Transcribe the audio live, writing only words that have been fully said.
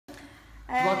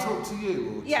Do I talk to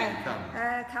you or to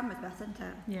Cam? Camera's better, isn't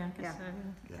it? Yeah, I guess so.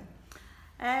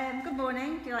 Yeah. Good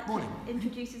morning. Do you like to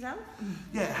introduce yourself?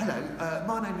 Yeah, hello.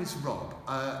 My name is Rob.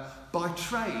 By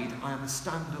trade, I am a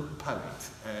stand-up poet.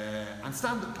 And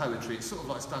stand-up poetry, it's sort of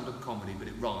like stand-up comedy, but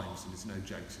it rhymes and there's no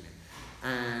jokes in it.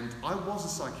 And I was a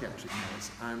psychiatric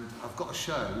nurse, and I've got a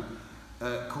show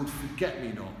called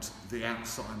Forget-Me-Not, The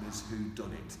Alzheimer's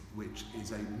Whodunnit, which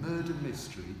is a murder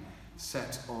mystery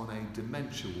set on a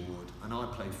dementia ward, and I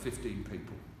play 15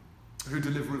 people who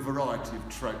deliver a variety of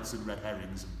tropes and red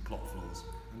herrings and plot flaws.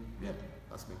 And yeah,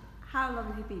 that's me. How long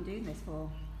have you been doing this for?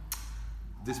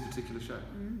 This particular show?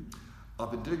 I've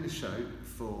been doing this show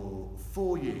for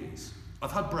 4 years.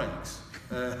 I've had breaks.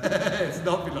 It's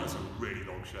not been like some really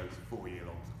long shows, 4 year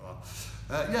long.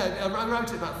 Yeah, I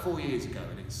wrote it about 4 years ago,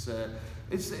 and it's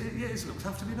looked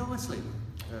after me nicely.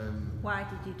 Why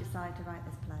did you decide to write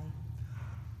this play?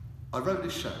 I wrote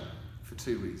this show for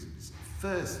 2 reasons.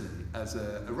 Firstly, as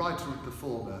a writer and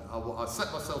performer, I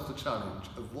set myself the challenge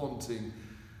of wanting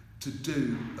to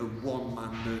do a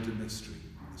one-man murder mystery,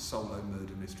 a solo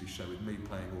murder mystery show with me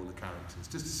playing all the characters,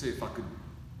 just to see if I could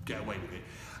get away with it.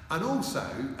 And also,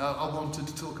 I wanted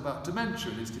to talk about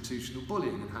dementia and institutional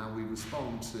bullying and how we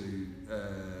respond to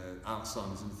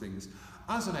Alzheimer's and things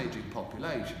as an ageing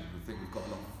population. I think we've got a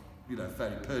lot of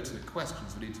fairly pertinent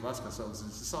questions we need to ask ourselves as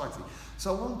a society.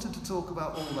 So I wanted to talk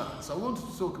about all that. So I wanted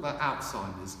to talk about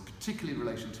Alzheimer's, particularly in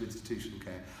relation to institutional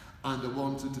care, and I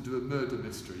wanted to do a murder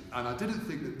mystery. And I didn't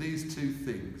think that these two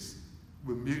things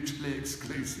were mutually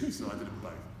exclusive, so I did them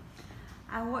both.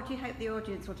 And what do you hope the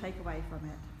audience will take away from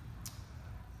it?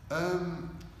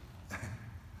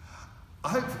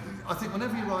 I think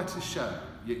whenever you write a show,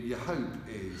 your hope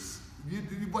is,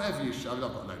 whatever you show, I mean,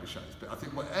 I've got a load of shows, but I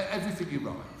think everything you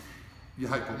write, your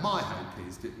hope, or my hope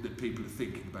is that people are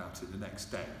thinking about it the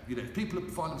next day. If people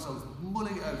find themselves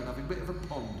mulling it over and having a bit of a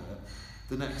ponder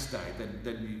the next day,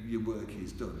 then your work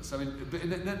is done. So,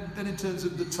 then in terms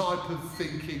of the type of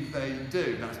thinking they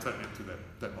do, that's totally up to them,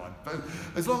 don't mind. But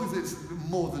as long as it's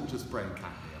more than just brain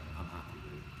candy, I'm happy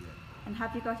with it. Yeah. And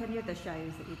have you got any other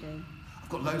shows that you do? I've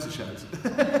got loads of shows.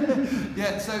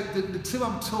 Yeah, so the two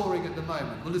I'm touring at the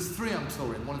moment, well, there's 3 I'm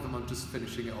touring, one of them I'm just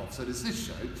finishing it off. So there's this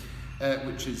show,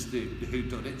 which is the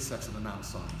Whodunnit, set on an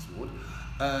Alzheimer's ward.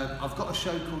 I've got a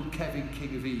show called Kevin,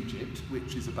 King of Egypt,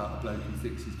 which is about a bloke who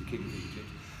thinks he's the King of Egypt.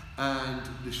 And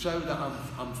the show that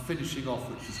I'm finishing off,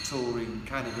 which is touring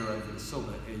Canada over the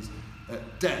summer, is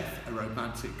Death, a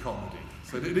romantic comedy.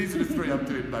 So these are the 3 I'm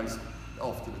doing most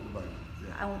often at the moment.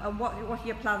 Yeah. And what are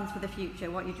your plans for the future?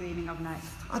 What are you dreaming of next?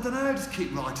 I don't know, I just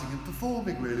keep writing and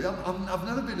performing, really. I've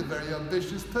never been a very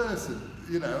ambitious person.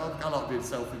 I like being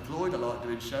self-employed, I like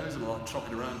doing shows, and I like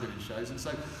trotting around doing shows. And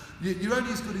so you're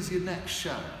only as good as your next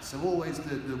show. So always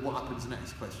the what happens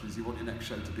next question is you want your next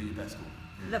show to be your best one.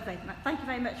 Yeah. Lovely. Thank you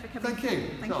very much for coming. Thank you.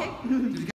 Thank you.